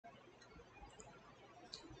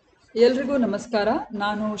ಎಲ್ರಿಗೂ ನಮಸ್ಕಾರ.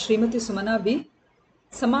 ನಾನು ಶ್ರೀಮತಿ ಸುಮನಾ ಬಿ,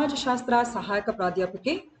 ಸಮಾಜಶಾಸ್ತ್ರ ಸಹಾಯಕ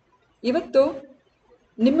ಪ್ರಾಧ್ಯಾಪಕಿ. ಇವತ್ತು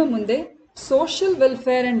ನಿಮ್ಮ ಮುಂದೆ ಸೋಷಿಯಲ್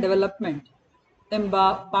ವೆಲ್ಫೇರ್ ಆ್ಯಂಡ್ ಡೆವಲಪ್ಮೆಂಟ್ ಎಂಬ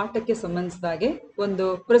ಪಾಠಕ್ಕೆ ಸಂಬಂಧಿಸಿದಾಗೆ ಒಂದು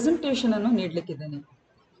ಪ್ರೆಸೆಂಟೇಷನ್ ಅನ್ನು ನೀಡಲಿಕ್ಕಿದ್ದೇನೆ.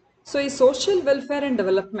 ಸೊ ಈ ಸೋಷಿಯಲ್ ವೆಲ್ಫೇರ್ ಆ್ಯಂಡ್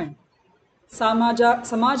ಡೆವಲಪ್ಮೆಂಟ್,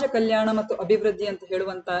 ಸಮಾಜ ಕಲ್ಯಾಣ ಮತ್ತು ಅಭಿವೃದ್ಧಿ ಅಂತ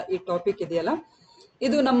ಹೇಳುವಂಥ ಈ ಟಾಪಿಕ್ ಇದೆಯಲ್ಲ,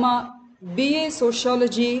 ಇದು ನಮ್ಮ BA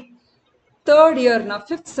Sociology ಥರ್ಡ್ ಇಯರ್ನ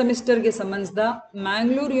 5th ಸೆಮಿಸ್ಟರ್ಗೆ ಸಂಬಂಧಿಸಿದ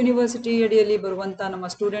ಮ್ಯಾಂಗ್ಳೂರ್ ಯೂನಿವರ್ಸಿಟಿ ಅಡಿಯಲ್ಲಿ ಬರುವಂಥ ನಮ್ಮ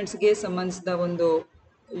ಸ್ಟೂಡೆಂಟ್ಸ್ಗೆ ಸಂಬಂಧಿಸಿದ ಒಂದು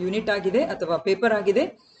ಯೂನಿಟ್ ಆಗಿದೆ ಅಥವಾ ಪೇಪರ್ ಆಗಿದೆ.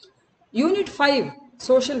 Unit 5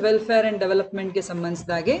 social welfare and ಡೆವಲಪ್ಮೆಂಟ್ಗೆ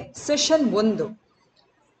ಸಂಬಂಧಿಸಿದಾಗೆ session 1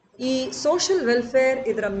 ಈ ಸೋಷಿಯಲ್ ವೆಲ್ಫೇರ್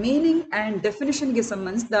ಇದರ ಮೀನಿಂಗ್ ಆ್ಯಂಡ್ ಡೆಫಿನಿಷನ್ಗೆ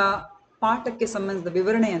ಸಂಬಂಧಿಸಿದ ಪಾಠಕ್ಕೆ ಸಂಬಂಧಿಸಿದ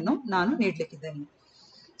ವಿವರಣೆಯನ್ನು ನಾನು ನೀಡಲಿಕ್ಕಿದ್ದೇನೆ.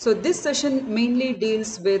 So this session mainly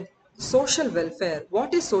deals with social welfare.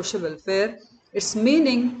 What is social welfare, it's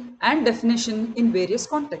meaning and definition in various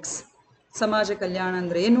context. ಸಮಾಜ ಕಲ್ಯಾಣ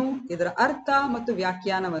ಅಂದರೆ ಏನು, ಇದರ ಅರ್ಥ ಮತ್ತು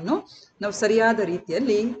ವ್ಯಾಖ್ಯಾನವನ್ನು ನಾವು ಸರಿಯಾದ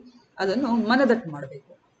ರೀತಿಯಲ್ಲಿ ಅದನ್ನು ಮನದಟ್ಟು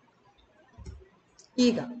ಮಾಡಬೇಕು.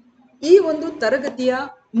 ಈಗ ಈ ಒಂದು ತರಗತಿಯ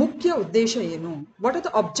ಮುಖ್ಯ ಉದ್ದೇಶ ಏನು, what are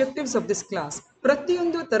the objectives of this class.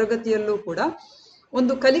 ಪ್ರತಿಯೊಂದು ತರಗತಿಯಲ್ಲೂ ಕೂಡ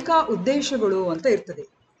ಒಂದು ಕಲಿಕಾ ಉದ್ದೇಶಗಳು ಅಂತ ಇರ್ತದೆ.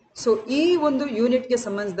 ಸೊ ಈ ಒಂದು ಯೂನಿಟ್ಗೆ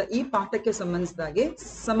ಸಂಬಂಧಿಸಿದ, ಈ ಪಾಠಕ್ಕೆ ಸಂಬಂಧಿಸಿದಾಗೆ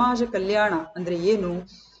ಸಮಾಜ ಕಲ್ಯಾಣ ಅಂದರೆ ಏನು,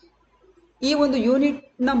 ಈ ಒಂದು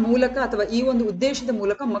ಯೂನಿಟ್ನ ಮೂಲಕ ಅಥವಾ ಈ ಒಂದು ಉದ್ದೇಶದ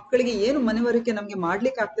ಮೂಲಕ ಮಕ್ಕಳಿಗೆ ಏನು ಮನವರಿಕೆ ನಮಗೆ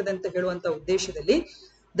ಮಾಡ್ಲಿಕ್ಕೆ ಆಗ್ತದೆ ಅಂತ ಹೇಳುವಂಥ ಉದ್ದೇಶದಲ್ಲಿ,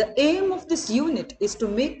 the aim of this unit is to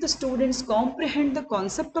make the students comprehend the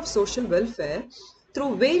concept of social welfare through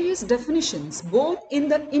various definitions both in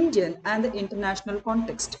the Indian and the international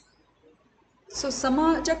context. So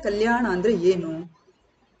ಸಮಾಜ ಕಲ್ಯಾಣ ಅಂದರೆ ಏನು,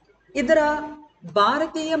 ಇದರ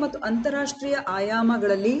ಭಾರತೀಯ ಮತ್ತು ಅಂತಾರಾಷ್ಟ್ರೀಯ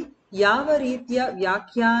ಆಯಾಮಗಳಲ್ಲಿ ಯಾವ ರೀತಿಯ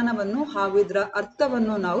ವ್ಯಾಖ್ಯಾನವನ್ನು ಹಾಗೂ ಇದರ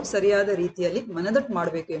ಅರ್ಥವನ್ನು ನಾವು ಸರಿಯಾದ ರೀತಿಯಲ್ಲಿ ಮನದಟ್ಟು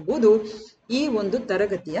ಮಾಡಬೇಕು ಎಂಬುದು ಈ ಒಂದು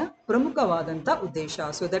ತರಗತಿಯ ಪ್ರಮುಖವಾದಂಥ ಉದ್ದೇಶ.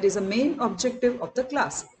 So that is a main objective of the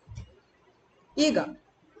class. ಈಗ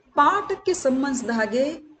ಪಾಠಕ್ಕೆ ಸಂಬಂಧಿಸಿದ ಹಾಗೆ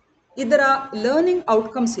ಇದರ ಲರ್ನಿಂಗ್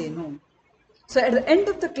ಔಟ್ಕಮ್ಸ್ ಏನು. So at the end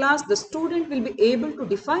of the class the student will be able to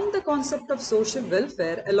define the concept of social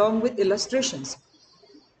welfare along with illustrations.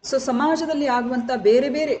 So ಸಮಾಜದಲ್ಲಿ ಆಗುವಂಥ ಬೇರೆ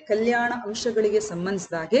ಬೇರೆ ಕಲ್ಯಾಣ ಅಂಶಗಳಿಗೆ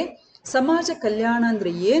ಸಂಬಂಧಿಸಿದಾಗೆ ಸಮಾಜ ಕಲ್ಯಾಣ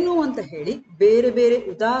ಅಂದರೆ ಏನು ಅಂತ ಹೇಳಿ ಬೇರೆ ಬೇರೆ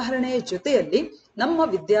ಉದಾಹರಣೆಯ ಜೊತೆಯಲ್ಲಿ ನಮ್ಮ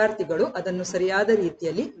ವಿದ್ಯಾರ್ಥಿಗಳು ಅದನ್ನು ಸರಿಯಾದ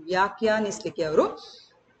ರೀತಿಯಲ್ಲಿ ಅವರು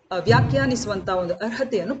ವ್ಯಾಖ್ಯಾನಿಸುವಂಥ ಒಂದು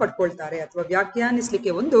ಅರ್ಹತೆಯನ್ನು ಪಡ್ಕೊಳ್ತಾರೆ ಅಥವಾ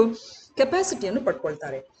ವ್ಯಾಖ್ಯಾನಿಸಲಿಕ್ಕೆ ಒಂದು ಕೆಪಾಸಿಟಿಯನ್ನು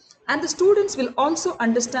ಪಡ್ಕೊಳ್ತಾರೆ. And the students will also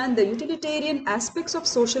understand the utilitarian aspects of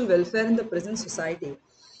social welfare in the present society.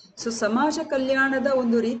 So ಸಮಾಜ ಕಲ್ಯಾಣದ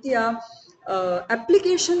ಒಂದು ರೀತಿಯ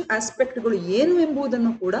ಅಪ್ಲಿಕೇಶನ್ ಆಸ್ಪೆಕ್ಟ್ಗಳು ಏನು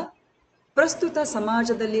ಎಂಬುದನ್ನು ಕೂಡ ಪ್ರಸ್ತುತ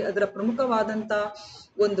ಸಮಾಜದಲ್ಲಿ ಅದರ ಪ್ರಮುಖವಾದಂಥ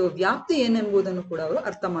ಒಂದು ವ್ಯಾಪ್ತಿ ಏನೆಂಬುದನ್ನು ಕೂಡ ಅವರು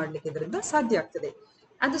ಅರ್ಥ ಮಾಡಲಿಕ್ಕೆ ಇದರಿಂದ ಸಾಧ್ಯ ಆಗ್ತದೆ.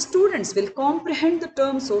 And the students will comprehend the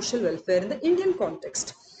term social welfare in the Indian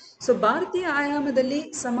context. So ಭಾರತೀಯ ಆಯಾಮದಲ್ಲಿ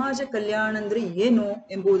ಸಮಾಜ ಕಲ್ಯಾಣ ಅಂದರೆ ಏನು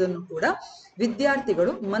ಎಂಬುದನ್ನು ಕೂಡ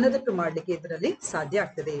ವಿದ್ಯಾರ್ಥಿಗಳು ಮನದಟ್ಟು ಮಾಡಲಿಕ್ಕೆ ಇದರಲ್ಲಿ ಸಾಧ್ಯ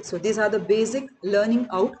ಆಗ್ತದೆ. So these are the basic learning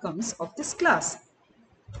outcomes of this class.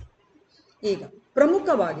 ಈಗ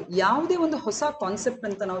ಪ್ರಮುಖವಾಗಿ ಯಾವುದೇ ಒಂದು ಹೊಸ ಕಾನ್ಸೆಪ್ಟ್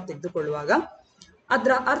ಅಂತ ನಾವು ತೆಗೆದುಕೊಳ್ಳುವಾಗ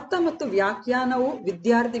ಅದರ ಅರ್ಥ ಮತ್ತು ವ್ಯಾಖ್ಯಾನವು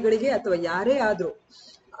ವಿದ್ಯಾರ್ಥಿಗಳಿಗೆ ಅಥವಾ ಯಾರೇ ಆದರೂ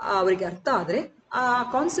ಅವರಿಗೆ ಅರ್ಥ ಆದರೆ ಆ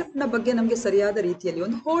ಕಾನ್ಸೆಪ್ಟ್ನ ಬಗ್ಗೆ ನಮಗೆ ಸರಿಯಾದ ರೀತಿಯಲ್ಲಿ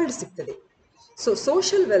ಒಂದು ಹೋಲ್ಡ್ ಸಿಗ್ತದೆ. ಸೊ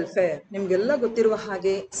ಸೋಷಿಯಲ್ ವೆಲ್ಫೇರ್ ನಿಮಗೆಲ್ಲ ಗೊತ್ತಿರುವ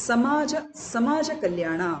ಹಾಗೆ ಸಮಾಜ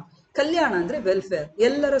ಕಲ್ಯಾಣ ಅಂದರೆ ವೆಲ್ಫೇರ್,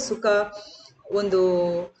 ಎಲ್ಲರ ಸುಖ, ಒಂದು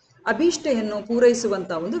ಅಭೀಷ್ಟೆಯನ್ನು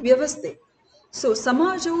ಪೂರೈಸುವಂಥ ಒಂದು ವ್ಯವಸ್ಥೆ. ಸೊ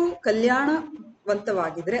ಸಮಾಜವು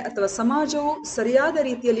ಕಲ್ಯಾಣವಂತವಾಗಿದ್ರೆ ಅಥವಾ ಸಮಾಜವು ಸರಿಯಾದ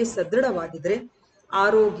ರೀತಿಯಲ್ಲಿ ಸದೃಢವಾಗಿದ್ರೆ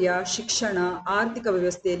ಆರೋಗ್ಯ, ಶಿಕ್ಷಣ, ಆರ್ಥಿಕ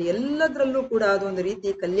ವ್ಯವಸ್ಥೆಯಲ್ಲಿ ಎಲ್ಲದರಲ್ಲೂ ಕೂಡ ಅದೊಂದು ರೀತಿ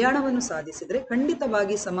ಕಲ್ಯಾಣವನ್ನು ಸಾಧಿಸಿದರೆ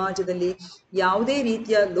ಖಂಡಿತವಾಗಿ ಸಮಾಜದಲ್ಲಿ ಯಾವುದೇ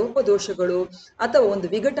ರೀತಿಯ ಲೋಪದೋಷಗಳು ಅಥವಾ ಒಂದು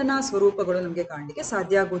ವಿಘಟನಾ ಸ್ವರೂಪಗಳು ನಮಗೆ ಕಾಣಲಿಕ್ಕೆ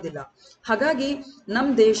ಸಾಧ್ಯ ಆಗುವುದಿಲ್ಲ. ಹಾಗಾಗಿ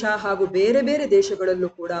ನಮ್ಮ ದೇಶ ಹಾಗೂ ಬೇರೆ ಬೇರೆ ದೇಶಗಳಲ್ಲೂ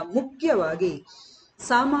ಕೂಡ ಮುಖ್ಯವಾಗಿ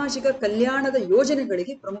ಸಾಮಾಜಿಕ ಕಲ್ಯಾಣದ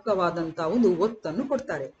ಯೋಜನೆಗಳಿಗೆ ಪ್ರಮುಖವಾದಂಥ ಒಂದು ಒತ್ತನ್ನು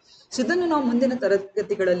ಕೊಡ್ತಾರೆ. ಸೊ ಇದನ್ನು ನಾವು ಮುಂದಿನ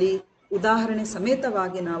ತರಗತಿಗಳಲ್ಲಿ ಉದಾಹರಣೆ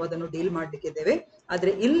ಸಮೇತವಾಗಿ ನಾವು ಅದನ್ನು ಡೀಲ್ ಮಾಡಲಿಕ್ಕಿದ್ದೇವೆ.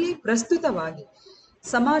 ಆದರೆ ಇಲ್ಲಿ ಪ್ರಸ್ತುತವಾಗಿ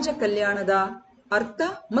ಸಮಾಜ ಕಲ್ಯಾಣದ ಅರ್ಥ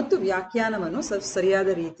ಮತ್ತು ವ್ಯಾಖ್ಯಾನವನ್ನು ಸರಿಯಾದ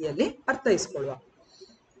ರೀತಿಯಲ್ಲಿ ಅರ್ಥೈಸಿಕೊಳ್ಳುವ.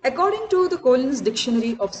 According to the Collins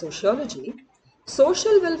dictionary of sociology,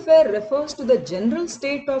 social welfare refers to the general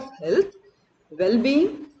state of health,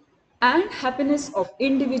 well-being and happiness of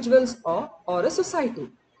individuals or a society.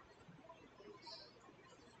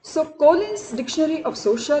 So Collins Dictionary of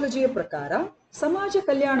Sociology ಪ್ರಕಾರ ಸಮಾಜ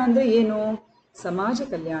ಕಲ್ಯಾಣ ಅಂದರೆ ಏನು? ಸಮಾಜ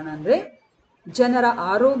ಕಲ್ಯಾಣ ಅಂದರೆ ಜನರ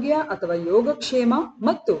ಆರೋಗ್ಯ ಅಥವಾ ಯೋಗಕ್ಷೇಮ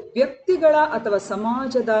ಮತ್ತು ವ್ಯಕ್ತಿಗಳ ಅಥವಾ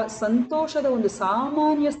ಸಮಾಜದ ಸಂತೋಷದ ಒಂದು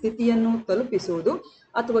ಸಾಮಾನ್ಯ ಸ್ಥಿತಿಯನ್ನು ತಲುಪಿಸುವುದು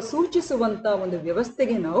ಅಥವಾ ಸೂಚಿಸುವಂಥ ಒಂದು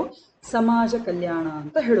ವ್ಯವಸ್ಥೆಗೆ ನಾವು ಸಮಾಜ ಕಲ್ಯಾಣ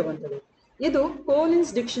ಅಂತ ಹೇಳುವಂಥದ್ದು. ಇದು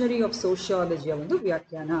ಕೋಲಿನ್ಸ್ ಡಿಕ್ಷನರಿ ಆಫ್ ಸೋಶಿಯಾಲಜಿಯ ಒಂದು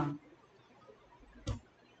ವ್ಯಾಖ್ಯಾನ.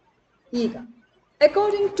 ಈಗ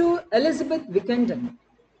ಅಕಾರ್ಡಿಂಗ್ ಟು ಎಲಿಜಬೆತ್ ವಿಕೆಂಡನ್,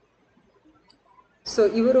 ಸೊ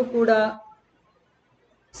ಇವರು ಕೂಡ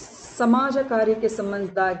ಸಮಾಜ ಕಾರ್ಯಕ್ಕೆ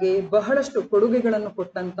ಸಂಬಂಧಿಸಿದಾಗೆ ಬಹಳಷ್ಟು ಕೊಡುಗೆಗಳನ್ನು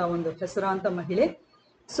ಕೊಟ್ಟಂತ ಒಂದು ಹೆಸರಾಂತ ಮಹಿಳೆ.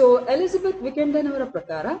 ಸೊ ಎಲಿಜಬೆತ್ ವಿಕೆಂಡನ್ ಅವರ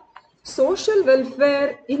ಪ್ರಕಾರ social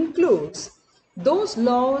welfare includes those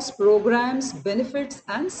laws, programs, benefits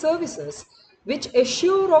and services which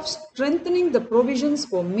assure of strengthening the provisions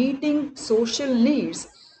for meeting social needs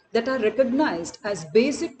that are recognized as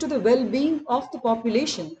basic to the well-being of the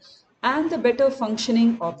population and the better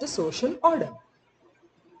functioning of the social order.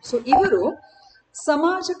 So ಇವರು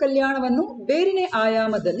ಸಮಾಜ ಕಲ್ಯಾಣವನ್ನು ಬೇರೆನೇ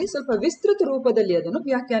ಆಯಾಮದಲ್ಲಿ ಸ್ವಲ್ಪ ವಿಸ್ತೃತ ರೂಪದಲ್ಲಿ ಅದನ್ನು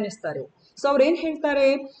ವ್ಯಾಖ್ಯಾನಿಸ್ತಾರೆ. So ಅವ್ರು ಏನ್ ಹೇಳ್ತಾರೆ,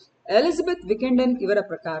 ಎಲಿಜಬೆತ್ ವಿಕೆಂಡನ್ ಇವರ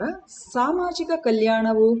ಪ್ರಕಾರ ಸಾಮಾಜಿಕ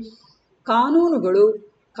ಕಲ್ಯಾಣವು ಕಾನೂನುಗಳು,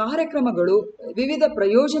 ಕಾರ್ಯಕ್ರಮಗಳು, ವಿವಿಧ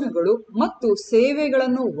ಪ್ರಯೋಜನಗಳು ಮತ್ತು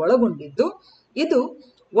ಸೇವೆಗಳನ್ನು ಒಳಗೊಂಡಿದ್ದು, ಇದು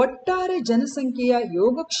ಒಟ್ಟಾರೆ ಜನಸಂಖ್ಯೆಯ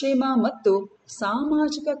ಯೋಗಕ್ಷೇಮ ಮತ್ತು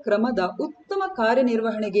ಸಾಮಾಜಿಕ ಕ್ರಮದ ಉತ್ತಮ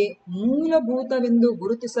ಕಾರ್ಯನಿರ್ವಹಣೆಗೆ ಮೂಲಭೂತವೆಂದು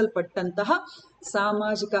ಗುರುತಿಸಲ್ಪಟ್ಟಂತಹ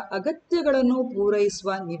ಸಾಮಾಜಿಕ ಅಗತ್ಯಗಳನ್ನು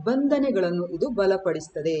ಪೂರೈಸುವ ನಿಬಂಧನೆಗಳನ್ನು ಇದು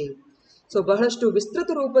ಬಲಪಡಿಸುತ್ತದೆ. ಸೊ ಬಹಳಷ್ಟು ವಿಸ್ತೃತ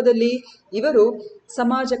ರೂಪದಲ್ಲಿ ಇವರು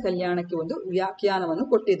ಸಮಾಜ ಕಲ್ಯಾಣಕ್ಕೆ ಒಂದು ವ್ಯಾಖ್ಯಾನವನ್ನು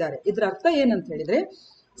ಕೊಟ್ಟಿದ್ದಾರೆ. ಇದರ ಅರ್ಥ ಏನಂತ ಹೇಳಿದ್ರೆ,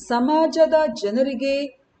 ಸಮಾಜದ ಜನರಿಗೆ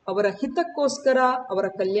ಅವರ ಹಿತಕ್ಕೋಸ್ಕರ, ಅವರ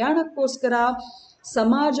ಕಲ್ಯಾಣಕ್ಕೋಸ್ಕರ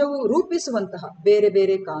ಸಮಾಜವು ರೂಪಿಸುವಂತಹ ಬೇರೆ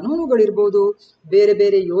ಬೇರೆ ಕಾನೂನುಗಳಿರ್ಬೋದು, ಬೇರೆ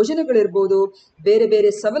ಬೇರೆ ಯೋಜನೆಗಳಿರ್ಬೋದು, ಬೇರೆ ಬೇರೆ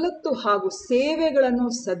ಸವಲತ್ತು ಹಾಗೂ ಸೇವೆಗಳನ್ನು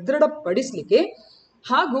ಸದೃಢಪಡಿಸಲಿಕ್ಕೆ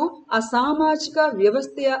ಹಾಗೂ ಆ ಸಾಮಾಜಿಕ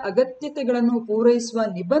ವ್ಯವಸ್ಥೆಯ ಅಗತ್ಯತೆಗಳನ್ನು ಪೂರೈಸುವ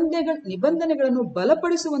ನಿಬಂಧನೆಗಳನ್ನು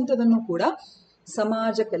ಬಲಪಡಿಸುವಂಥದ್ದನ್ನು ಕೂಡ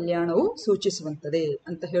ಸಮಾಜ ಕಲ್ಯಾಣವು ಸೂಚಿಸುವಂಥದ್ದೇ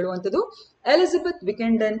ಅಂತ ಹೇಳುವಂಥದ್ದು ಎಲಿಜಬೆತ್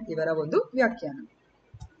ವಿಕೆಂಡನ್ ಇವರ ಒಂದು ವ್ಯಾಖ್ಯಾನ.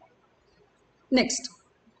 ನೆಕ್ಸ್ಟ್,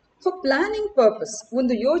 ಫಾರ್ ಪ್ಲಾನಿಂಗ್ ಪರ್ಪಸ್,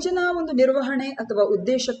 ಒಂದು ಯೋಜನಾ ಒಂದು ನಿರ್ವಹಣೆ ಅಥವಾ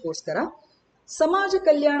ಉದ್ದೇಶಕ್ಕೋಸ್ಕರ ಸಮಾಜ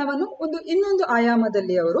ಕಲ್ಯಾಣವನ್ನು ಇನ್ನೊಂದು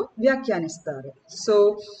ಆಯಾಮದಲ್ಲಿ ಅವರು ವ್ಯಾಖ್ಯಾನಿಸ್ತಾರೆ. So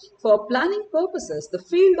for planning purposes the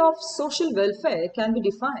field of social welfare can be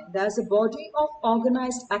defined as a body of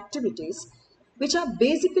organised activities which are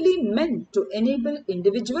basically meant to enable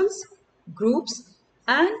individuals, groups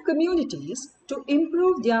and communities to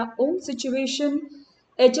improve their own situation,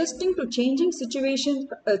 adjusting to changing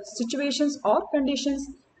situations or conditions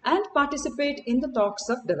and participate in the talks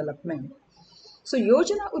of development. So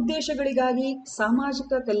ಯೋಜನಾ ಉದ್ದೇಶಗಳಿಗಾಗಿ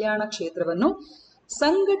ಸಾಮಾಜಿಕ ಕಲ್ಯಾಣ ಕ್ಷೇತ್ರವನ್ನು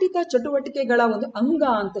ಸಂಘಟಿತ ಚಟುವಟಿಕೆಗಳ ಒಂದು ಅಂಗ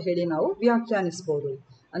ಅಂತ ಹೇಳಿ ನಾವು ವ್ಯಾಖ್ಯಾನಿಸಬಹುದು.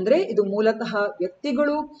 ಅಂದ್ರೆ ಇದು ಮೂಲತಃ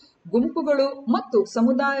ವ್ಯಕ್ತಿಗಳು, ಗುಂಪುಗಳು ಮತ್ತು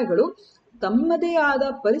ಸಮುದಾಯಗಳು ತಮ್ಮದೇ ಆದ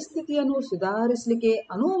ಪರಿಸ್ಥಿತಿಯನ್ನು ಸುಧಾರಿಸಲಿಕ್ಕೆ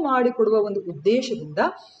ಅನುವು ಮಾಡಿಕೊಡುವ ಒಂದು ಉದ್ದೇಶದಿಂದ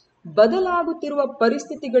ಬದಲಾಗುತ್ತಿರುವ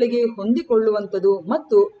ಪರಿಸ್ಥಿತಿಗಳಿಗೆ ಹೊಂದಿಕೊಳ್ಳುವಂಥದ್ದು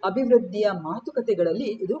ಮತ್ತು ಅಭಿವೃದ್ಧಿಯ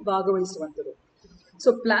ಮಾತುಕತೆಗಳಲ್ಲಿ ಇದು ಭಾಗವಹಿಸುವಂಥದ್ದು.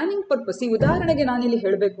 ಸೊ ಪ್ಲಾನಿಂಗ್ ಪರ್ಪಸ್, ಈ ಉದಾಹರಣೆಗೆ ನಾನಿಲ್ಲಿ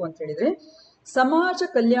ಹೇಳಬೇಕು ಅಂತ ಹೇಳಿದ್ರೆ, ಸಮಾಜ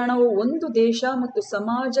ಕಲ್ಯಾಣವು ಒಂದು ದೇಶ ಮತ್ತು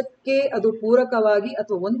ಸಮಾಜಕ್ಕೆ ಅದು ಪೂರಕವಾಗಿ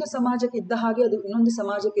ಅಥವಾ ಒಂದು ಸಮಾಜಕ್ಕೆ ಇದ್ದ ಹಾಗೆ ಅದು ಇನ್ನೊಂದು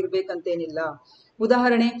ಸಮಾಜಕ್ಕೆ ಇರಬೇಕಂತೇನಿಲ್ಲ.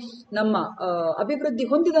 ಉದಾಹರಣೆ, ನಮ್ಮ ಅಭಿವೃದ್ಧಿ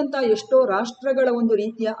ಹೊಂದಿದಂತ ಎಷ್ಟೋ ರಾಷ್ಟ್ರಗಳ ಒಂದು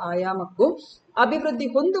ರೀತಿಯ ಆಯಾಮಕ್ಕೂ ಅಭಿವೃದ್ಧಿ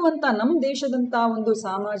ಹೊಂದುವಂತ ನಮ್ಮ ದೇಶದಂತ ಒಂದು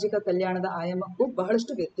ಸಾಮಾಜಿಕ ಕಲ್ಯಾಣದ ಆಯಾಮಕ್ಕೂ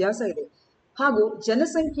ಬಹಳಷ್ಟು ವ್ಯತ್ಯಾಸ ಇದೆ. ಹಾಗೂ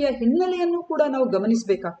ಜನಸಂಖ್ಯೆಯ ಹಿನ್ನೆಲೆಯನ್ನು ಕೂಡ ನಾವು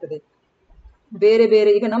ಗಮನಿಸಬೇಕಾಗ್ತದೆ. ಬೇರೆ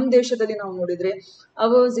ಬೇರೆ, ಈಗ ನಮ್ಮ ದೇಶದಲ್ಲಿ ನಾವು ನೋಡಿದ್ರೆ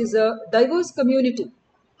hours is a divorce community,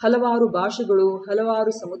 ಹಲವಾರು ಭಾಷೆಗಳು,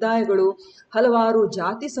 ಹಲವಾರು ಸಮುದಾಯಗಳು, ಹಲವಾರು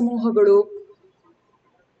ಜಾತಿ ಸಮೂಹಗಳು.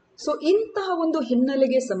 ಸೊ ಇಂತಹ ಒಂದು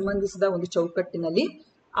ಹಿನ್ನೆಲೆಗೆ ಸಂಬಂಧಿಸಿದ ಒಂದು ಚೌಕಟ್ಟಿನಲ್ಲಿ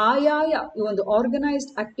ಆಯಾಯ ಈ ಒಂದು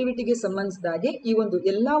ಆರ್ಗನೈಸ್ಡ್ ಆಕ್ಟಿವಿಟಿಗೆ ಸಂಬಂಧಿಸಿದಾಗೆ ಈ ಒಂದು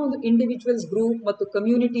ಎಲ್ಲಾ ಒಂದು ಇಂಡಿವಿಜುವಲ್ಸ್, ಗ್ರೂಪ್ ಮತ್ತು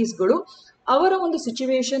ಕಮ್ಯುನಿಟೀಸ್ಗಳು ಅವರ ಒಂದು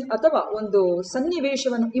ಸಿಚುವೇಶನ್ ಅಥವಾ ಒಂದು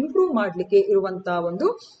ಸನ್ನಿವೇಶವನ್ನು ಇಂಪ್ರೂವ್ ಮಾಡಲಿಕ್ಕೆ ಇರುವಂತಹ ಒಂದು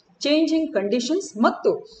ಚೇಂಜಿಂಗ್ ಕಂಡೀಷನ್ಸ್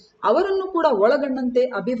ಮತ್ತು ಅವರನ್ನು ಕೂಡ ಒಳಗೊಂಡಂತೆ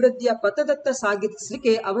ಅಭಿವೃದ್ಧಿಯ ಪಥದತ್ತ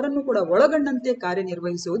ಸಾಗಿಸಲಿಕ್ಕೆ ಅವರನ್ನು ಕೂಡ ಒಳಗೊಂಡಂತೆ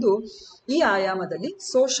ಕಾರ್ಯನಿರ್ವಹಿಸುವುದು ಈ ಆಯಾಮದಲ್ಲಿ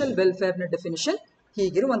social ವೆಲ್ಫೇರ್ನ definition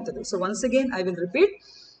ಹೀಗಿರುವಂಥದ್ದು. So once again I will repeat,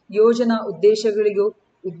 ಯೋಜನಾ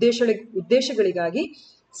ಉದ್ದೇಶಗಳಿಗಾಗಿ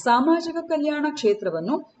ಸಾಮಾಜಿಕ ಕಲ್ಯಾಣ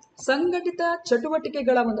ಕ್ಷೇತ್ರವನ್ನು ಸಂಘಟಿತ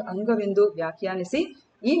ಚಟುವಟಿಕೆಗಳ ಒಂದು ಅಂಗವೆಂದು ವ್ಯಾಖ್ಯಾನಿಸಿ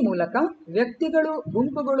ಈ ಮೂಲಕ ವ್ಯಕ್ತಿಗಳು,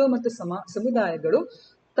 ಗುಂಪುಗಳು ಮತ್ತು ಸಮುದಾಯಗಳು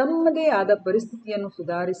ತಮ್ಮದೇ ಆದ ಪರಿಸ್ಥಿತಿಯನ್ನು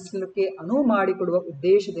ಸುಧಾರಿಸಲಿಕ್ಕೆ ಅನುವು ಮಾಡಿಕೊಡುವ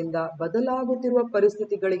ಉದ್ದೇಶದಿಂದ ಬದಲಾಗುತ್ತಿರುವ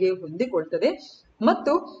ಪರಿಸ್ಥಿತಿಗಳಿಗೆ ಹೊಂದಿಕೊಳ್ತದೆ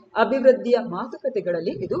ಮತ್ತು ಅಭಿವೃದ್ಧಿಯ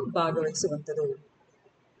ಮಾತುಕತೆಗಳಲ್ಲಿ ಇದು ಭಾಗವಹಿಸುವಂಥದ್ದು.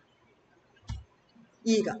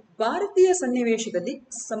 ಈಗ ಭಾರತೀಯ ಸನ್ನಿವೇಶದಲ್ಲಿ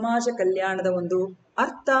ಸಮಾಜ ಕಲ್ಯಾಣದ ಒಂದು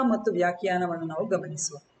ಅರ್ಥ ಮತ್ತು ವ್ಯಾಖ್ಯಾನವನ್ನು ನಾವು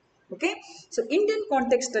ಗಮನಿಸುವ. ಓಕೆ, ಸೊ ಇಂಡಿಯನ್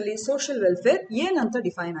ಕಾಂಟೆಕ್ಸ್ಟ್ ಅಲ್ಲಿ ಸೋಷಿಯಲ್ ವೆಲ್ಫೇರ್ ಏನಂತ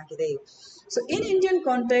ಡಿಫೈನ್ ಆಗಿದೆ. So in Indian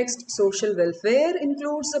context, social welfare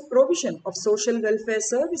includes the provision of social welfare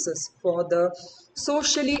services for the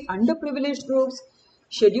socially underprivileged groups,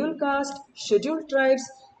 scheduled caste, scheduled tribes,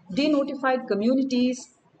 denotified communities,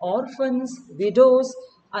 orphans, widows,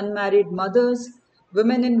 unmarried mothers,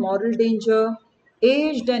 women in moral danger,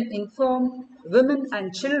 aged and infirm, women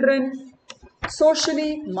and children,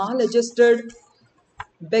 socially maladjusted,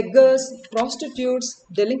 beggars, prostitutes,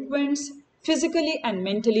 delinquents, physically and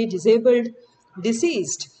mentally disabled,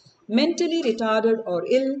 deceased, mentally retarded or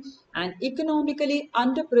ill, and economically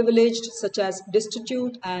underprivileged, such as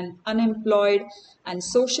destitute and unemployed, and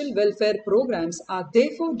social welfare programs are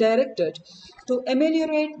therefore directed to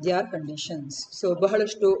ameliorate their conditions. So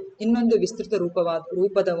ಬಹಳಷ್ಟು ಇನ್ನೊಂದು ವಿಸ್ತೃತ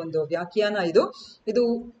ರೂಪದ ಒಂದು ವ್ಯಾಖ್ಯಾನ ಇದು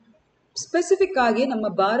specific ಆಗಿ ನಮ್ಮ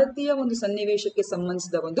ಭಾರತೀಯ ಒಂದು ಸನ್ನಿವೇಶಕ್ಕೆ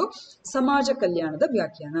ಸಂಬಂಧಿಸಿದ ಒಂದು ಸಮಾಜ ಕಲ್ಯಾಣದ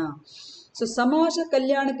ವ್ಯಾಖ್ಯಾನ. ಸೊ ಸಮಾಜ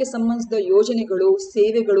ಕಲ್ಯಾಣಕ್ಕೆ ಸಂಬಂಧಿಸಿದ ಯೋಜನೆಗಳು,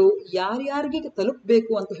 ಸೇವೆಗಳು ಯಾರ್ಯಾರಿಗೆ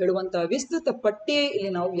ತಲುಪಬೇಕು ಅಂತ ಹೇಳುವಂತಹ ವಿಸ್ತೃತ ಪಟ್ಟಿಯೇ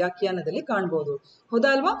ಇಲ್ಲಿ ನಾವು ವ್ಯಾಖ್ಯಾನದಲ್ಲಿ ಕಾಣಬಹುದು,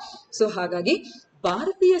 ಹೌದಾ ಅಲ್ವಾ? ಸೊ ಹಾಗಾಗಿ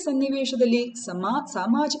ಭಾರತೀಯ ಸನ್ನಿವೇಶದಲ್ಲಿ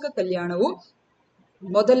ಸಾಮಾಜಿಕ ಕಲ್ಯಾಣವು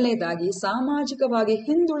ಮೊದಲನೇದಾಗಿ ಸಾಮಾಜಿಕವಾಗಿ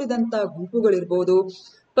ಹಿಂದುಳಿದಂತಹ ಗುಂಪುಗಳಿರ್ಬೋದು,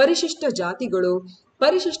 ಪರಿಶಿಷ್ಟ ಜಾತಿಗಳು,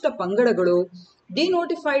 ಪರಿಶಿಷ್ಟ ಪಂಗಡಗಳು,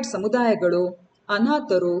 ಡಿನೋಟಿಫೈಡ್ ಸಮುದಾಯಗಳು,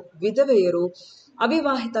 ಅನಾಥರು, ವಿಧವೆಯರು,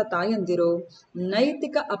 ಅವಿವಾಹಿತ ತಾಯಂದಿರು,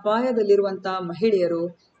 ನೈತಿಕ ಅಪಾಯದಲ್ಲಿರುವಂತಹ ಮಹಿಳೆಯರು,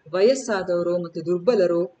 ವಯಸ್ಸಾದವರು ಮತ್ತು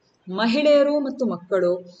ದುರ್ಬಲರು, ಮಹಿಳೆಯರು ಮತ್ತು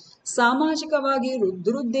ಮಕ್ಕಳು, ಸಾಮಾಜಿಕವಾಗಿ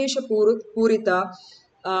ದುರುದ್ದೇಶ ಪೂರಿತ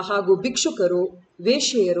ಹಾಗೂ ಭಿಕ್ಷುಕರು,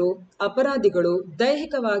 ವೇಶ್ಯೆಯರು, ಅಪರಾಧಿಗಳು,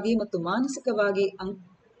 ದೈಹಿಕವಾಗಿ ಮತ್ತು ಮಾನಸಿಕವಾಗಿ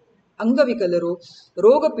ಅಂಗವಿಕಲರು,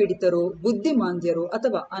 ರೋಗ ಪೀಡಿತರು, ಬುದ್ಧಿಮಾಂದ್ಯರು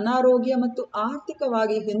ಅಥವಾ ಅನಾರೋಗ್ಯ ಮತ್ತು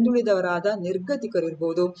ಆರ್ಥಿಕವಾಗಿ ಹಿಂದುಳಿದವರಾದ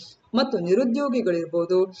ನಿರ್ಗತಿಕರಿರ್ಬೋದು ಮತ್ತು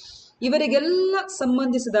ನಿರುದ್ಯೋಗಿಗಳಿರ್ಬೋದು, ಇವರಿಗೆಲ್ಲ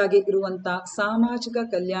ಸಂಬಂಧಿಸಿದಾಗಿ ಇರುವಂತಹ ಸಾಮಾಜಿಕ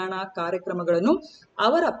ಕಲ್ಯಾಣ ಕಾರ್ಯಕ್ರಮಗಳನ್ನು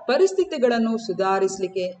ಅವರ ಪರಿಸ್ಥಿತಿಗಳನ್ನು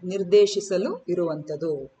ಸುಧಾರಿಸಲಿಕ್ಕೆ ನಿರ್ದೇಶಿಸಲು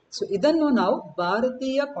ಇರುವಂಥದ್ದು. ಸೊ ಇದನ್ನು ನಾವು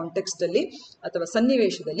ಭಾರತೀಯ ಕಾಂಟೆಕ್ಸ್ಟ್ ಅಲ್ಲಿ ಅಥವಾ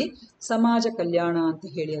ಸನ್ನಿವೇಶದಲ್ಲಿ ಸಮಾಜ ಕಲ್ಯಾಣ ಅಂತ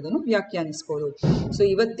ಹೇಳಿ ಅದನ್ನು ವ್ಯಾಖ್ಯಾನಿಸಬಹುದು. ಸೊ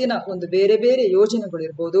ಇವತ್ತಿನ ಒಂದು ಬೇರೆ ಬೇರೆ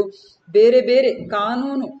ಯೋಜನೆಗಳಿರ್ಬೋದು, ಬೇರೆ ಬೇರೆ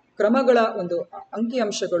ಕಾನೂನು ಕ್ರಮಗಳ ಒಂದು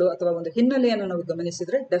ಅಂಕಿಅಂಶಗಳು ಅಥವಾ ಒಂದು ಹಿನ್ನೆಲೆಯನ್ನು ನಾವು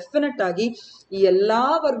ಗಮನಿಸಿದ್ರೆ ಡೆಫಿನೆಟ್ ಆಗಿ ಈ ಎಲ್ಲಾ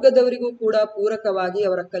ವರ್ಗದವರಿಗೂ ಕೂಡ ಪೂರಕವಾಗಿ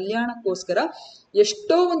ಅವರ ಕಲ್ಯಾಣಕ್ಕೋಸ್ಕರ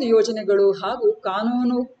ಎಷ್ಟೋ ಒಂದು ಯೋಜನೆಗಳು ಹಾಗೂ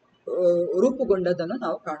ಕಾನೂನು ರೂಪುಗೊಂಡದನ್ನು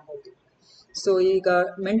ನಾವು ಕಾಣಬಹುದು. ಸೊ ಈಗ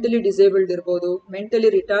ಮೆಂಟಲಿ ಡಿಸೇಬಲ್ಡ್ ಇರ್ಬೋದು, ಮೆಂಟಲಿ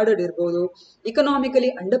ರಿಟಾರ್ಡೆಡ್ ಇರ್ಬೋದು, ಇಕನಾಮಿಕಲಿ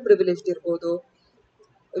ಅಂಡರ್ ಪ್ರಿವಿಲೇಜ್ಡ್ ಇರ್ಬೋದು,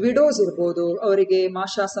 ವಿಡೋಸ್ ಇರ್ಬೋದು, ಅವರಿಗೆ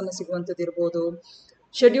ಮಾಶಾಸನ ಸಿಗುವಂಥದ್ದು ಇರ್ಬೋದು,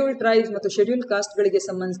 ಶೆಡ್ಯೂಲ್ಡ್ ಟ್ರೈಬ್ಸ್ ಮತ್ತು ಶೆಡ್ಯೂಲ್ಡ್ ಕಾಸ್ಟ್ಗಳಿಗೆ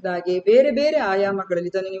ಸಂಬಂಧಿಸಿದ ಹಾಗೆ ಬೇರೆ ಬೇರೆ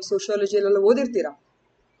ಆಯಾಮಗಳಲ್ಲಿ, ಇದನ್ನು ನೀವು ಸೋಷಿಯಾಲಜಿಯಲ್ಲೆಲ್ಲ ಓದಿರ್ತೀರಾ,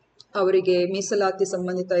 ಅವರಿಗೆ ಮೀಸಲಾತಿ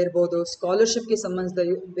ಸಂಬಂಧಿತ ಇರ್ಬೋದು, ಸ್ಕಾಲರ್ಶಿಪ್ಗೆ ಸಂಬಂಧಿಸಿದ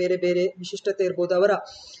ಬೇರೆ ಬೇರೆ ವಿಶಿಷ್ಟತೆ ಇರ್ಬೋದು, ಅವರ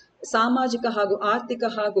ಸಾಮಾಜಿಕ ಹಾಗೂ ಆರ್ಥಿಕ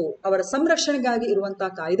ಹಾಗೂ ಅವರ ಸಂರಕ್ಷಣೆಗಾಗಿ ಇರುವಂತಹ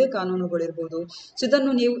ಕಾಯ್ದೆ ಕಾನೂನುಗಳಿರ್ಬೋದು. ಸೊ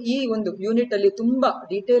ಇದನ್ನು ನೀವು ಈ ಒಂದು ಯೂನಿಟ್ ಅಲ್ಲಿ ತುಂಬಾ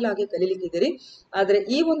ಡೀಟೇಲ್ ಆಗಿ ಕಲೀಲಿಕ್ಕಿದ್ದೀರಿ. ಆದರೆ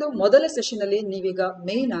ಈ ಒಂದು ಮೊದಲ ಸೆಷನ್ ಅಲ್ಲಿ ನೀವೀಗ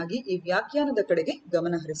ಮೇನ್ ಆಗಿ ಈ ವ್ಯಾಖ್ಯಾನದ ಕಡೆಗೆ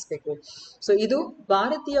ಗಮನ ಹರಿಸಬೇಕು. ಸೊ ಇದು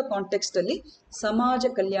ಭಾರತೀಯ ಕಾಂಟೆಕ್ಸ್ಟ್ ಅಲ್ಲಿ ಸಮಾಜ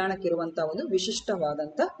ಕಲ್ಯಾಣಕ್ಕಿರುವಂತಹ ಒಂದು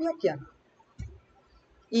ವಿಶಿಷ್ಟವಾದಂತಹ ವ್ಯಾಖ್ಯಾನ.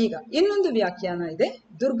 ಈಗ ಇನ್ನೊಂದು ವ್ಯಾಖ್ಯಾನ ಇದೆ,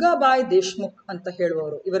 ದುರ್ಗಾಬಾಯಿ ದೇಶ್ಮುಖ್ ಅಂತ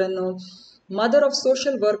ಹೇಳುವವರು. ಇವರನ್ನು ಮದರ್ ಆಫ್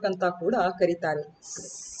ಸೋಷಿಯಲ್ ವರ್ಕ್ ಅಂತ ಕೂಡ ಕರೀತಾರೆ,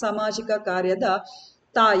 ಸಾಮಾಜಿಕ ಕಾರ್ಯದ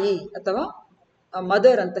ತಾಯಿ ಅಥವಾ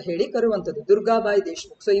ಮದರ್ ಅಂತ ಹೇಳಿ ಕರೆಯುವಂಥದ್ದು ದುರ್ಗಾಬಾಯಿ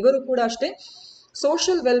ದೇಶ್ಮುಖ್. ಸೊ ಇವರು ಕೂಡ ಅಷ್ಟೇ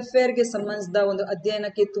ಸೋಷಿಯಲ್ ವೆಲ್ಫೇರ್ಗೆ ಸಂಬಂಧಿಸಿದ ಒಂದು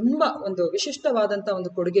ಅಧ್ಯಯನಕ್ಕೆ ತುಂಬಾ ಒಂದು ವಿಶಿಷ್ಟವಾದಂತಹ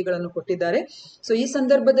ಒಂದು ಕೊಡುಗೆಗಳನ್ನು ಕೊಟ್ಟಿದ್ದಾರೆ. ಸೊ ಈ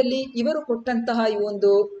ಸಂದರ್ಭದಲ್ಲಿ ಇವರು ಕೊಟ್ಟಂತಹ ಈ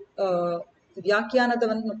ಒಂದು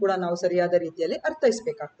ವ್ಯಾಖ್ಯಾನವನ್ನು ಕೂಡ ನಾವು ಸರಿಯಾದ ರೀತಿಯಲ್ಲಿ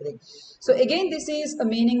ಅರ್ಥೈಸಬೇಕಾಗ್ತದೆ. So again this is a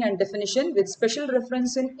meaning and definition with special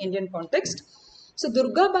reference in Indian context. So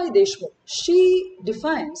Durgabai Deshmukh, she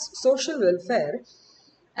defines social welfare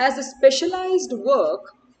as a specialized work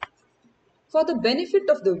for the benefit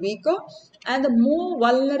of the weaker and the more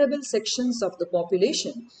vulnerable sections of the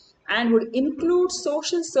population, and would include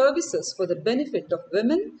social services for the benefit of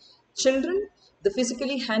women, children, the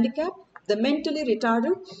physically handicapped, the mentally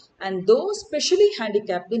retarded, and those specially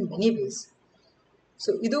handicapped in many ways.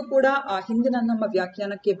 So ಇದು ಕೂಡ ಆ ಹಿಂದಿನ ನಮ್ಮ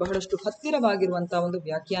ವ್ಯಾಖ್ಯಾನಕ್ಕೆ ಬಹಳಷ್ಟು ಹತ್ತಿರವಾಗಿರುವಂತಹ ಒಂದು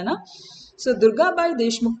ವ್ಯಾಖ್ಯಾನ. So Durgabai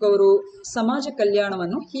Deshmukh ಅವರು ಸಮಾಜ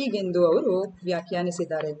ಕಲ್ಯಾಣವನ್ನು ಹೀಗೆಂದು ಅವರು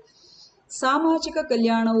ವ್ಯಾಖ್ಯಾನಿಸಿದ್ದಾರೆ. ಸಾಮಾಜಿಕ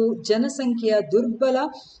ಕಲ್ಯಾಣವು ಜನಸಂಖ್ಯೆಯ ದುರ್ಬಲ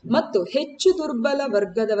ಮತ್ತು ಹೆಚ್ಚು ದುರ್ಬಲ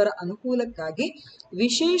ವರ್ಗದವರ ಅನುಕೂಲಕ್ಕಾಗಿ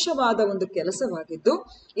ವಿಶೇಷವಾದ ಒಂದು ಕೆಲಸವಾಗಿದ್ದು,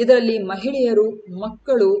 ಇದರಲ್ಲಿ ಮಹಿಳೆಯರು,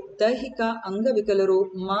 ಮಕ್ಕಳು, ದೈಹಿಕ ಅಂಗವಿಕಲರು,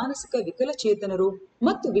 ಮಾನಸಿಕ ವಿಕಲಚೇತನರು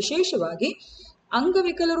ಮತ್ತು ವಿಶೇಷವಾಗಿ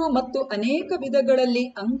ಅಂಗವಿಕಲರು ಮತ್ತು ಅನೇಕ ವಿಧಗಳಲ್ಲಿ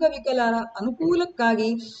ಅಂಗವಿಕಲರ ಅನುಕೂಲಕ್ಕಾಗಿ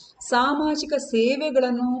ಸಾಮಾಜಿಕ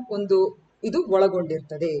ಸೇವೆಗಳನ್ನು ಇದು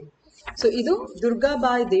ಒಳಗೊಂಡಿರ್ತದೆ. ಸೊ ಇದು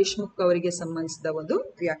ದುರ್ಗಾಬಾಯಿ ದೇಶ್ಮುಖ್ ಅವರಿಗೆ ಸಂಬಂಧಿಸಿದ ಒಂದು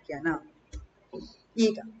ವ್ಯಾಖ್ಯಾನ.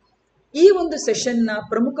 ಈಗ ಈ ಒಂದು ಸೆಷನ್ನ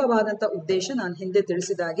ಪ್ರಮುಖವಾದಂತಹ ಉದ್ದೇಶ ನಾನು ಹಿಂದೆ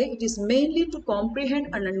ತಿಳಿಸಿದ ಹಾಗೆ, it is mainly to comprehend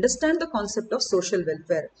and understand the concept of social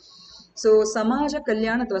welfare. So ಸಮಾಜ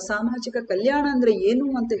ಕಲ್ಯಾಣ ಅಥವಾ ಸಾಮಾಜಿಕ ಕಲ್ಯಾಣ ಅಂದ್ರೆ ಏನು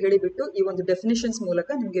ಅಂತ ಹೇಳಿಬಿಟ್ಟು ಈ ಒಂದು ಡೆಫಿನಿಷನ್ಸ್ ಮೂಲಕ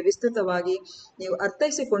ನಿಮಗೆ ವಿಸ್ತೃತವಾಗಿ ನೀವು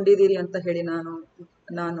ಅರ್ಥೈಸಿಕೊಂಡಿದ್ದೀರಿ ಅಂತ ಹೇಳಿ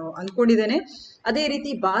ನಾನು ಅನ್ಕೊಂಡಿದ್ದೇನೆ. ಅದೇ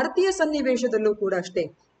ರೀತಿ ಭಾರತೀಯ ಸನ್ನಿವೇಶದಲ್ಲೂ ಕೂಡ ಅಷ್ಟೇ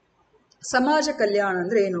ಸಮಾಜ ಕಲ್ಯಾಣ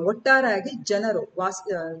ಅಂದ್ರೆ ಏನು? ಒಟ್ಟಾರೆಯಾಗಿ ಜನರು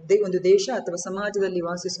ಒಂದು ದೇಶ ಅಥವಾ ಸಮಾಜದಲ್ಲಿ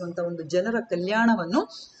ವಾಸಿಸುವಂತ ಒಂದು ಜನರ ಕಲ್ಯಾಣವನ್ನು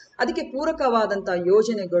ಅದಕ್ಕೆ ಪೂರಕವಾದಂತಹ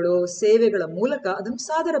ಯೋಜನೆಗಳು, ಸೇವೆಗಳ ಮೂಲಕ ಅದನ್ನು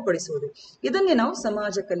ಸಾದರಪಡಿಸುವುದು. ಇದನ್ನೇ ನಾವು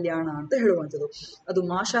ಸಮಾಜ ಕಲ್ಯಾಣ ಅಂತ ಹೇಳುವಂಥದ್ದು. ಅದು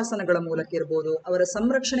ಮಾಶಾಸನಗಳ ಮೂಲಕ ಇರ್ಬೋದು, ಅವರ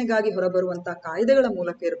ಸಂರಕ್ಷಣೆಗಾಗಿ ಹೊರಬರುವಂತಹ ಕಾಯ್ದೆಗಳ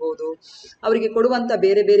ಮೂಲಕ ಇರ್ಬೋದು, ಅವರಿಗೆ ಕೊಡುವಂತ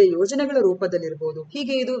ಬೇರೆ ಬೇರೆ ಯೋಜನೆಗಳ ರೂಪದಲ್ಲಿರ್ಬೋದು.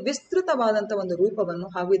 ಹೀಗೆ ಇದು ವಿಸ್ತೃತವಾದಂತಹ ಒಂದು ರೂಪವನ್ನು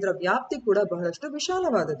ಹಾಗೂ ಇದರ ವ್ಯಾಪ್ತಿ ಕೂಡ ಬಹಳಷ್ಟು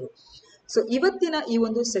ವಿಶಾಲವಾದದ್ದು. ಸೊ ಇವತ್ತಿನ ಈ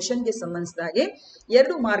ಒಂದು ಸೆಷನ್ಗೆ ಸಂಬಂಧಿಸಿದಾಗೆ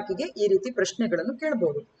 2 ಮಾರ್ಕಿಗೆ ಈ ರೀತಿ ಪ್ರಶ್ನೆಗಳನ್ನು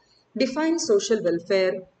ಕೇಳಬಹುದು. ಡಿಫೈನ್ ಸೋಷಿಯಲ್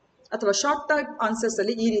ವೆಲ್ಫೇರ್ ಅಥವಾ ಶಾರ್ಟ್ ಟೈಪ್ ಆನ್ಸರ್ಸ್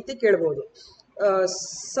ಅಲ್ಲಿ ಈ ರೀತಿ ಕೇಳಬಹುದು.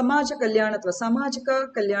 ಸಮಾಜ ಕಲ್ಯಾಣ ಅಥವಾ ಸಾಮಾಜಿಕ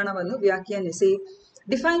ಕಲ್ಯಾಣವನ್ನು ವ್ಯಾಖ್ಯಾನಿಸಿ.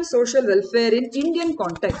 Define social welfare in Indian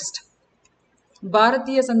context.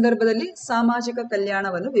 ಭಾರತೀಯ ಸಂದರ್ಭದಲ್ಲಿ ಸಾಮಾಜಿಕ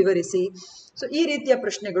ಕಲ್ಯಾಣವನ್ನು ವಿವರಿಸಿ. ಸೊ ಈ ರೀತಿಯ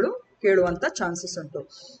ಪ್ರಶ್ನೆಗಳು ಕೇಳುವಂತ ಚಾನ್ಸಸ್ ಉಂಟು.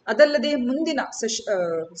 ಅದಲ್ಲದೆ ಮುಂದಿನ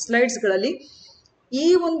ಸ್ಲೈಡ್ಸ್ಗಳಲ್ಲಿ ಈ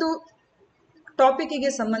ಒಂದು ಟಾಪಿಕ್ಗೆ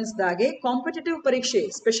ಸಂಬಂಧಿಸಿದಾಗೆ ಕಾಂಪಿಟೇಟಿವ್ ಪರೀಕ್ಷೆ,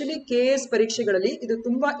 ಸ್ಪೆಷಲಿ KS ಪರೀಕ್ಷೆಗಳಲ್ಲಿ ಇದು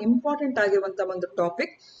ತುಂಬಾ ಇಂಪಾರ್ಟೆಂಟ್ ಆಗಿರುವಂತಹ ಒಂದು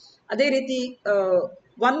ಟಾಪಿಕ್. ಅದೇ ರೀತಿ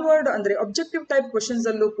ಒನ್ ವರ್ಡ್ ಅಂದ್ರೆ ಅಬ್ಜೆಕ್ಟಿವ್ ಟೈಪ್ ಕ್ವಶನ್ಸ್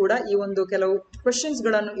ಅಲ್ಲೂ ಕೂಡ ಈ ಒಂದು ಕೆಲವು ಕ್ವಶನ್ಸ್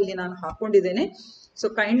ಗಳನ್ನು ಇಲ್ಲಿ ನಾನು ಹಾಕೊಂಡಿದ್ದೇನೆ. So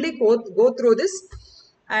kindly go through this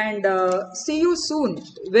and see you soon,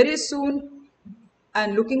 very soon, and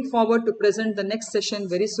looking forward to present the next session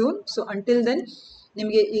very soon. So until then,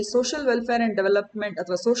 ನಿಮಗೆ ಈ ಸೋಷಿಯಲ್ ವೆಲ್ಫೇರ್ ಅಂಡ್ ಡೆವಲಪ್ಮೆಂಟ್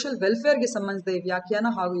ಅಥವಾ ಸೋಷಿಯಲ್ ವೆಲ್ಫೇರ್ಗೆ ಸಂಬಂಧಿಸಿದ ಈ ವ್ಯಾಖ್ಯಾನ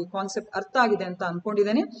ಹಾಗೂ ಈ ಕಾನ್ಸೆಪ್ಟ್ ಅರ್ಥ ಆಗಿದೆ ಅಂತ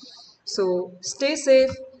ಅನ್ಕೊಂಡಿದ್ದೇನೆ. So stay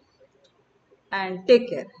safe and take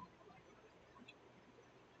care.